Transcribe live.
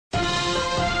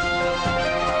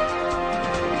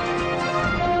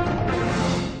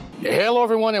Hello,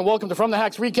 everyone, and welcome to From the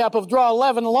Hacks recap of Draw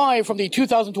 11 live from the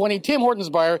 2020 Tim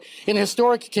Hortons Bar in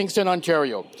historic Kingston,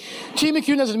 Ontario. Team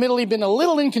McCune has admittedly been a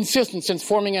little inconsistent since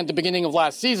forming at the beginning of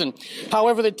last season.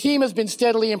 However, the team has been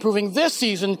steadily improving this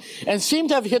season and seem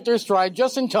to have hit their stride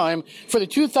just in time for the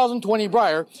 2020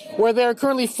 Brier, where they are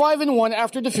currently 5-1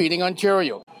 after defeating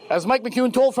Ontario. As Mike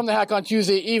McCune told From the Hack on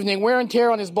Tuesday evening, wear and tear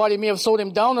on his body may have slowed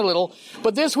him down a little,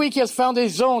 but this week he has found a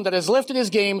zone that has lifted his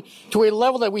game to a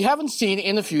level that we haven't seen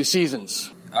in a few seasons.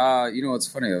 It's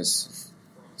funny. I was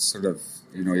sort of,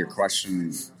 your question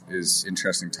is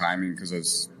interesting timing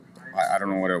because I don't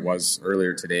know what it was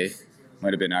earlier today.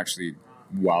 Might have been actually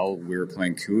while we were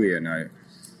playing Cooey, and I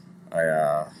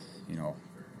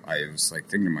was like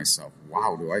thinking to myself,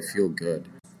 wow, do I feel good?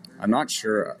 I'm not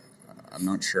sure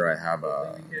I have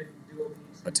a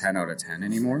 10 out of 10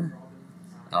 anymore.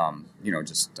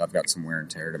 I've got some wear and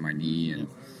tear to my knee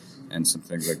and some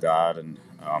things like that. And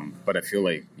but I feel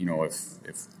like,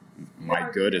 if my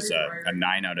good is a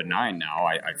 9 out of 9 now,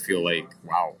 I feel like,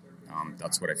 wow,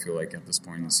 that's what I feel like at this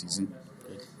point in the season.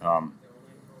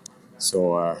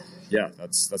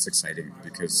 That's exciting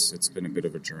because it's been a bit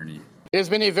of a journey. It has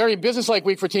been a very businesslike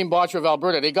week for Team Botcher of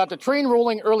Alberta. They got the train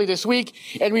rolling early this week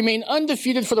and remain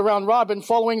undefeated for the round robin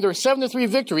following their 7-3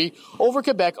 victory over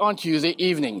Quebec on Tuesday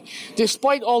evening.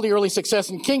 Despite all the early success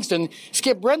in Kingston,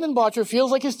 skip Brendan Botcher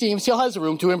feels like his team still has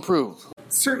room to improve.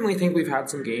 Certainly think we've had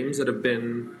some games that have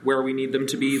been where we need them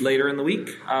to be later in the week.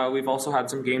 We've also had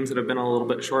some games that have been a little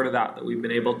bit short of that we've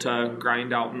been able to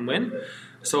grind out and win.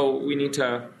 So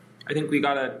I think we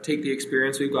got to take the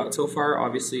experience we've got so far,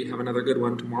 obviously have another good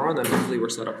one tomorrow, and then hopefully we're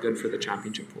set up good for the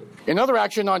championship pool. In other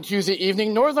action on Tuesday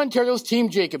evening, Northern Ontario's Team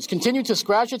Jacobs continued to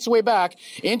scratch its way back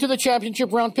into the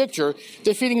championship round picture,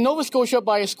 defeating Nova Scotia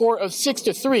by a score of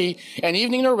 6-3 and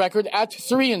evening their record at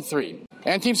 3-3.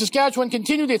 And Team Saskatchewan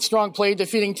continued its strong play,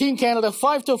 defeating Team Canada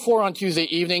 5-4 on Tuesday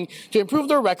evening to improve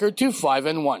their record to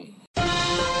 5-1.